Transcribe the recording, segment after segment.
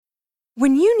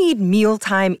When you need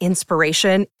mealtime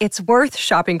inspiration, it's worth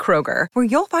shopping Kroger, where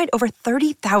you'll find over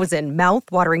 30,000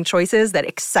 mouth-watering choices that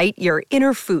excite your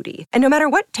inner foodie. And no matter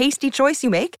what tasty choice you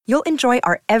make, you'll enjoy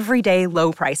our everyday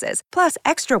low prices, plus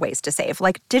extra ways to save,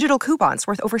 like digital coupons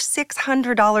worth over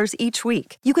 $600 each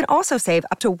week. You can also save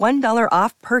up to $1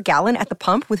 off per gallon at the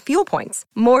pump with fuel points.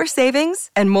 More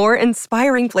savings and more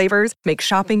inspiring flavors make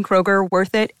shopping Kroger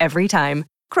worth it every time.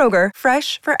 Kroger,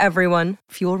 fresh for everyone.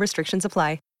 Fuel restrictions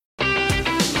apply.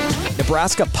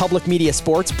 Nebraska Public Media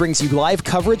Sports brings you live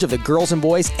coverage of the girls and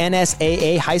boys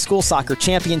NSAA High School Soccer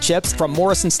Championships from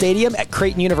Morrison Stadium at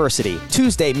Creighton University.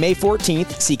 Tuesday, May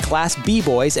 14th, see Class B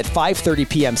boys at 5:30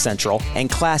 p.m. Central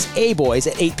and Class A boys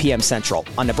at 8 p.m. Central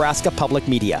on Nebraska Public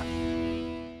Media.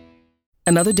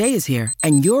 Another day is here,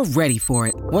 and you're ready for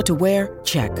it. What to wear?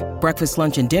 Check. Breakfast,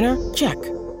 lunch, and dinner? Check.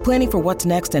 Planning for what's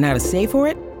next and how to save for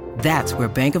it? That's where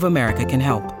Bank of America can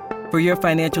help. For your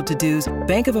financial to-dos,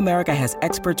 Bank of America has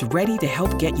experts ready to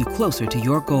help get you closer to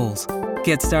your goals.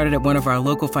 Get started at one of our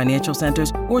local financial centers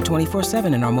or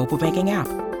 24/7 in our mobile banking app.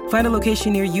 Find a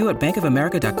location near you at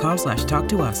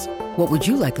bankofamerica.com/talktous. What would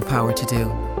you like the power to do?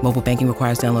 Mobile banking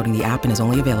requires downloading the app and is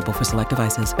only available for select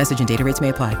devices. Message and data rates may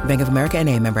apply. Bank of America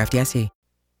N.A., member FDIC.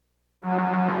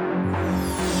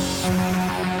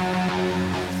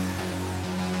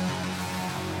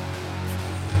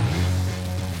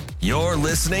 You're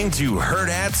listening to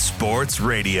Hurrdat Sports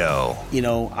Radio. You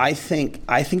know, I think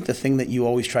the thing that you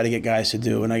always try to get guys to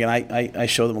do, and again, I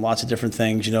show them lots of different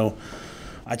things. You know,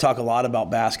 I talk a lot about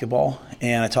basketball,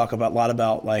 and I talk a lot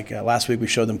about last week we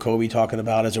showed them Kobe talking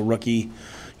about as a rookie,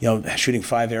 you know, shooting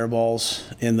 5 air balls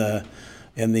in the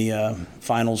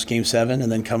finals, Game 7,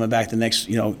 and then coming back the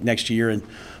next year and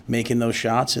making those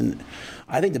shots. And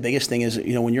I think the biggest thing is,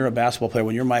 you know, when you're a basketball player,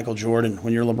 when you're Michael Jordan,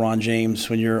 when you're LeBron James,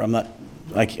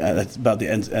 that's about the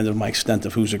end of my extent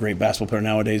of who's a great basketball player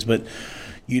nowadays. But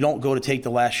you don't go to take the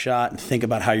last shot and think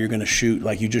about how you're going to shoot.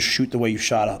 Like, you just shoot the way you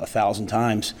shot 1,000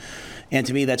 times. And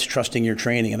to me, that's trusting your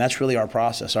training. And that's really our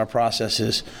process. Our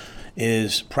process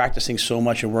is practicing so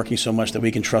much and working so much that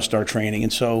we can trust our training.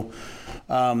 And so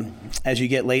as you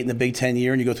get late in the Big Ten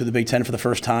year and you go through the Big Ten for the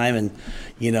first time and,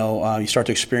 you know, you start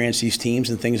to experience these teams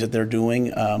and things that they're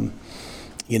doing,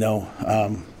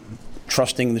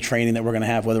 trusting the training that we're going to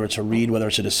have, whether it's a read, whether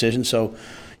it's a decision. So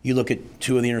you look at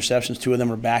 2 of the interceptions, 2 of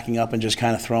them are backing up and just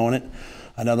kind of throwing it.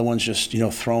 Another one's just, you know,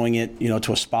 throwing it, you know,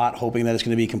 to a spot, hoping that it's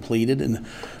going to be completed. And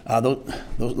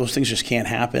those things just can't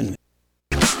happen.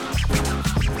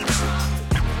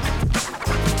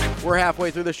 We're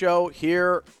halfway through the show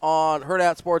here on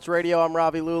Hurrdat Sports Radio. I'm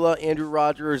Ravi Lula. Andrew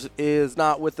Rogers is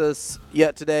not with us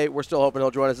yet today. We're still hoping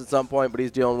he'll join us at some point, but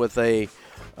he's dealing with a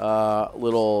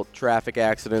little traffic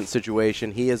accident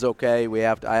situation. He is okay.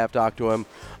 I have talked to him,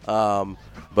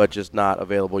 but just not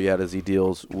available yet as he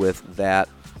deals with that.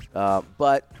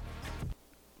 But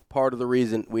part of the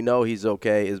reason we know he's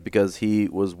okay is because he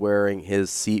was wearing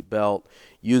his seatbelt.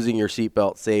 Using your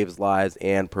seatbelt saves lives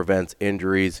and prevents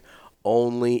injuries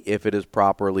only if it is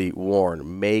properly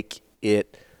worn. Make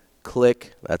it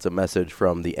click. That's a message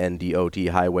from the NDOT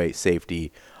Highway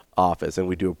Safety Office, and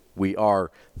we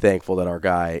are thankful that our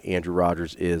guy Andrew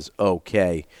Rogers is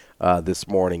okay this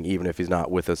morning, even if he's not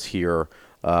with us here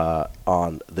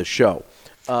on the show.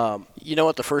 You know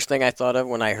what the first thing I thought of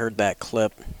when I heard that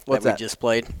clip that we just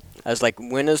played? I was like,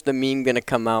 when is the meme going to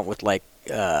come out with like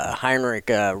Heinrich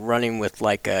running with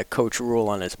like a Coach Rule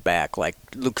on his back, like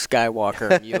Luke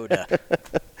Skywalker and Yoda?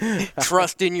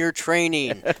 Trust in your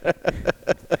training.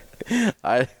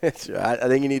 I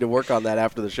think you need to work on that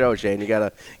after the show, Shane. You got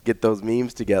to get those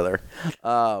memes together.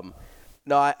 No,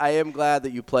 I am glad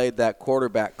that you played that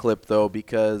quarterback clip, though,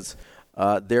 because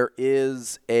I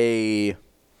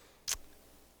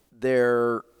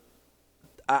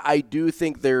do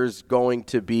think there's going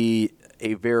to be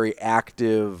a very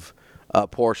active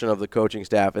portion of the coaching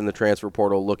staff in the transfer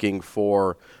portal looking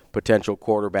for potential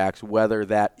quarterbacks, whether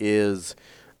that is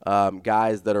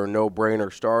guys that are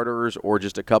no-brainer starters or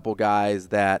just a couple guys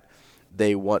that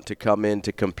they want to come in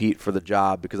to compete for the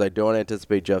job, because I don't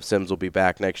anticipate Jeff Sims will be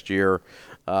back next year,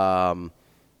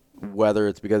 whether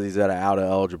it's because he's out of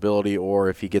eligibility or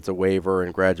if he gets a waiver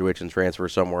and graduates and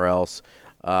transfers somewhere else.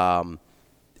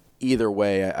 Either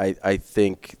way, I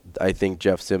think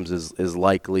Jeff Sims is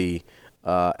likely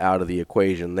out of the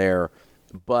equation there,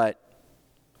 but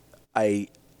I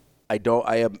don't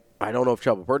know if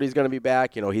Chuba Purdy's going to be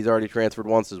back. You know, he's already transferred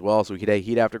once as well, so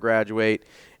he'd have to graduate.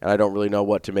 And I don't really know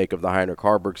what to make of the Heinrich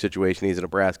Harburg situation. He's a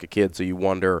Nebraska kid, so you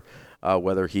wonder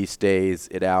whether he stays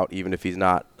it out, even if he's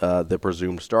not the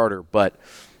presumed starter. But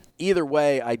either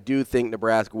way, I do think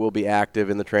Nebraska will be active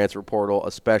in the transfer portal,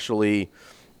 especially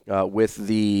with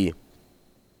the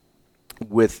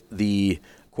with the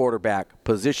quarterback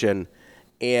position.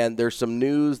 And there's some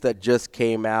news that just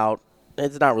came out.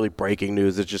 It's not really breaking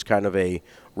news. It's just kind of a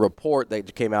report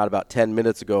that came out about 10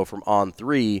 minutes ago from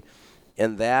On3,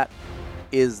 and that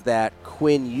is that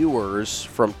Quinn Ewers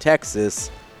from Texas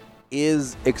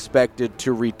is expected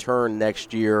to return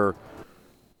next year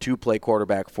to play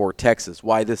quarterback for Texas.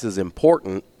 Why this is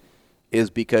important is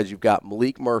because you've got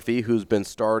Malik Murphy, who's been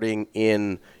starting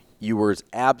in Ewers'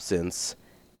 absence,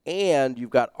 and you've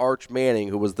got Arch Manning,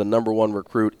 who was the number 1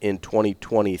 recruit in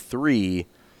 2023,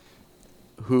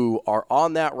 who are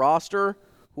on that roster,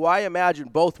 who I imagine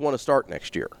both want to start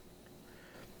next year.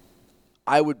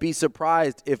 I would be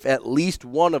surprised if at least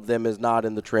one of them is not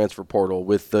in the transfer portal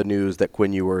with the news that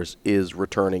Quinn Ewers is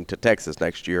returning to Texas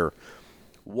next year.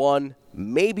 One,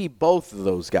 maybe both of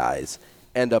those guys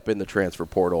end up in the transfer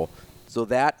portal. So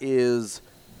that is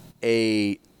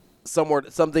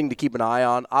something to keep an eye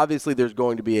on. Obviously, there's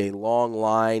going to be a long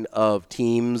line of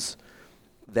teams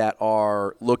that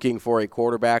are looking for a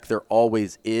quarterback. There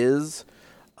always is.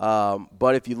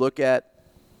 But if you look at,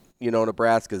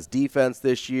 Nebraska's defense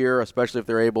this year, especially if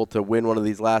they're able to win one of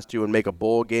these last two and make a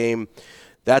bowl game,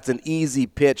 that's an easy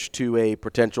pitch to a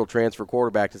potential transfer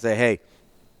quarterback to say, hey,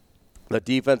 the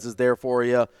defense is there for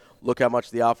you. Look how much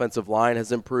the offensive line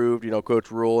has improved. Coach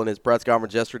Rule in his press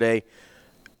conference yesterday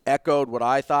echoed what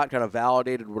I thought, kind of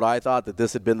validated what I thought, that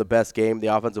this had been the best game the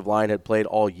offensive line had played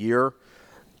all year.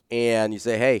 And you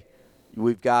say, hey,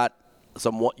 we've got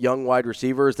some young wide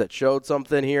receivers that showed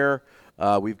something here.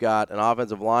 We've got an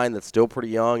offensive line that's still pretty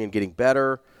young and getting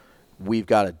better. We've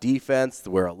got a defense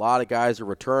where a lot of guys are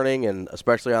returning, and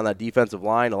especially on that defensive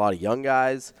line, a lot of young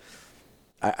guys.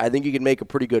 I think you can make a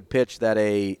pretty good pitch that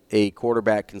a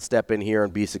quarterback can step in here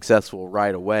and be successful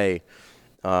right away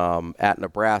at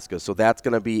Nebraska. So that's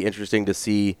going to be interesting to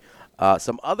see.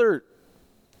 Some other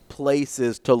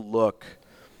places to look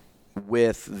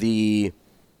with the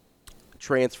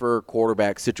transfer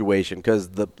quarterback situation, because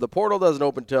the portal doesn't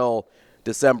open until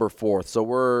December 4th, so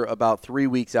we're about 3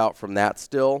 weeks out from that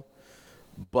still.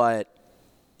 But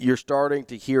you're starting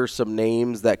to hear some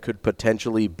names that could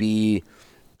potentially be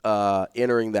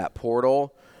entering that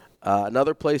portal.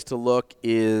 Another place to look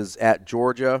is at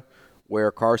Georgia,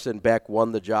 where Carson Beck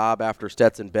won the job after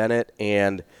Stetson Bennett,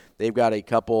 and they've got a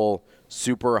couple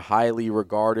super highly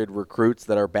regarded recruits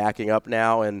that are backing up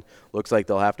now, and looks like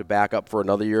they'll have to back up for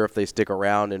another year if they stick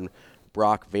around, in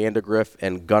Brock Vandegrift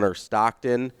and Gunnar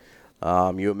Stockton.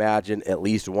 You imagine at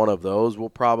least one of those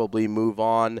will probably move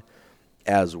on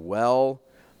as well.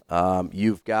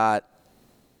 You've got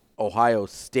Ohio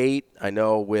State, I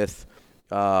know, with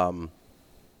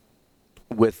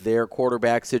their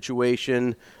quarterback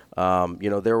situation.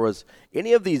 There was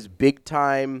any of these big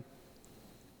time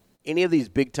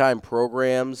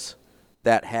programs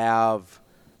that had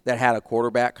a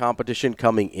quarterback competition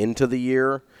coming into the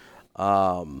year.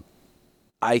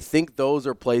 I think those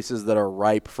are places that are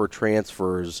ripe for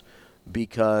transfers,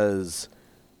 because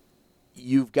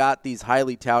you've got these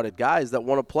highly touted guys that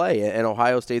want to play, and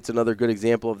Ohio State's another good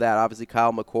example of that. Obviously,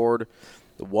 Kyle McCord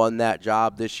won that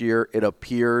job this year. It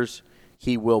appears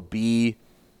he will be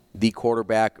the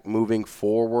quarterback moving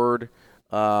forward,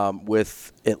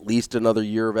 with at least another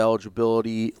year of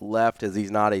eligibility left, as he's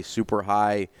not a super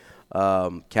high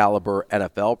caliber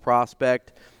NFL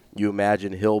prospect. You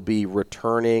imagine he'll be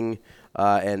returning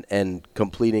and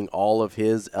completing all of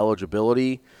his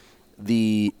eligibility.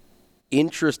 The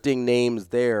interesting names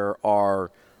there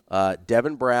are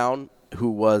Devin Brown, who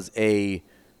was a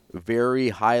very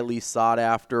highly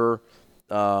sought-after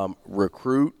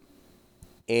recruit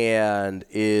and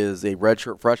is a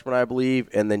redshirt freshman, I believe.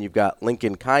 And then you've got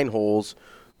Lincoln Kineholz,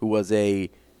 who was a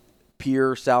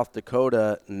Pierre, South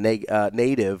Dakota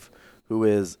native, who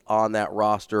is on that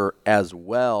roster as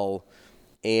well.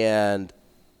 And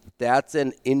that's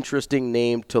an interesting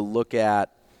name to look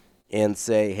at and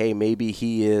say, hey, maybe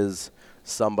he is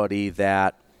somebody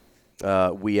that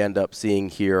we end up seeing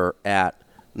here at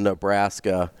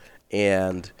Nebraska.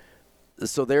 And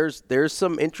so there's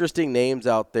some interesting names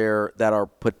out there that are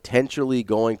potentially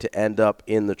going to end up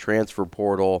in the transfer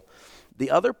portal.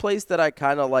 The other place that I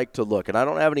kind of like to look, and I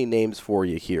don't have any names for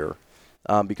you here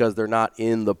because they're not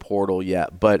in the portal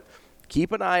yet, but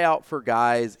keep an eye out for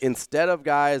guys, instead of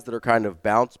guys that are kind of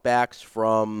bounce backs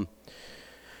from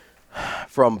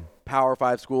Power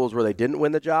 5 schools where they didn't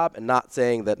win the job, and not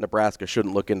saying that Nebraska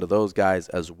shouldn't look into those guys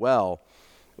as well,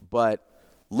 but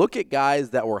look at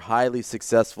guys that were highly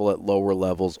successful at lower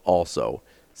levels also.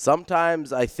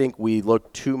 Sometimes I think we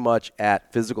look too much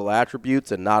at physical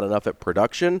attributes and not enough at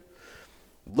production.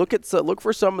 Look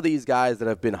for some of these guys that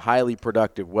have been highly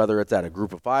productive, whether it's at a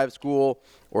Group of 5 school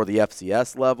or the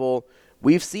FCS level,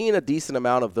 we've seen a decent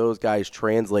amount of those guys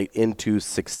translate into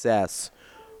success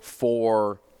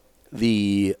for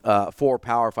the four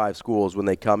Power 5 schools when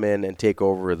they come in and take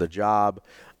over the job.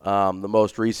 The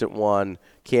most recent one,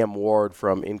 Cam Ward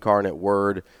from Incarnate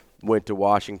Word, went to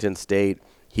Washington State.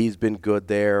 He's been good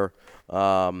there.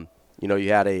 You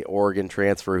had a Oregon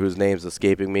transfer whose name's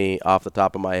escaping me off the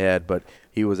top of my head, but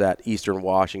he was at Eastern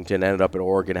Washington, ended up at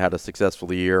Oregon, had a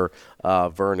successful year,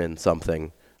 Vernon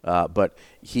something. But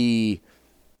he,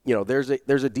 there's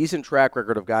a decent track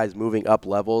record of guys moving up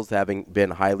levels, having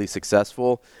been highly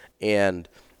successful, and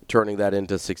turning that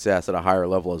into success at a higher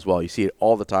level as well. You see it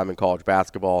all the time in college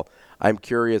basketball. I'm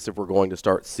curious if we're going to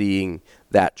start seeing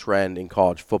that trend in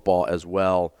college football as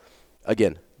well.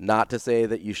 Again, not to say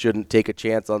that you shouldn't take a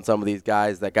chance on some of these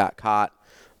guys that got caught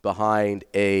behind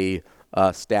a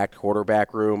stacked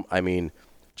quarterback room. I mean,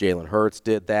 Jalen Hurts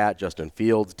did that. Justin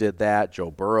Fields did that.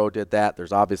 Joe Burrow did that.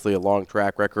 There's obviously a long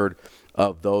track record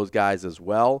of those guys as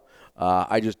well.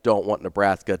 I just don't want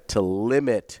Nebraska to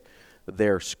limit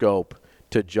their scope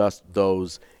to just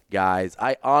those guys.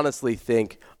 I honestly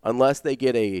think unless they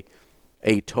get a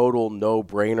total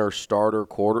no-brainer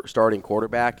starting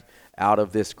quarterback out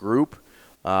of this group,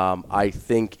 I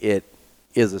think it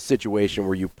is a situation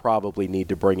where you probably need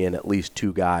to bring in at least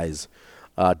two guys,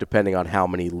 depending on how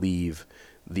many leave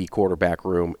the quarterback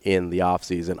room in the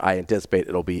offseason. I anticipate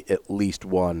it'll be at least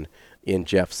one in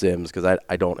Jeff Sims because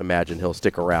I don't imagine he'll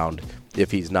stick around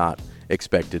if he's not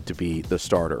expected to be the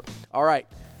starter. All right.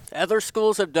 Other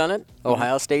schools have done it.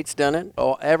 Ohio State's done it.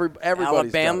 Oh, everybody's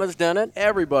Alabama's done it.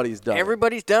 Everybody's done it.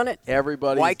 Everybody's done it.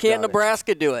 Why can't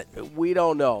Nebraska do it? We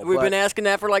don't know. We've been asking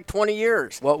that for like 20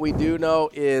 years. What we do know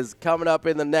is coming up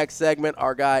in the next segment,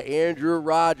 our guy Andrew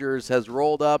Rogers has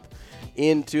rolled up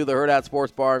into the Herd at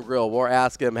Sports Bar and Grill. We'll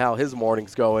ask him how his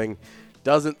morning's going.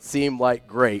 Doesn't seem like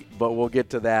great, but we'll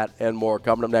get to that and more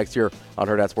coming up next here on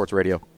Herd at Sports Radio.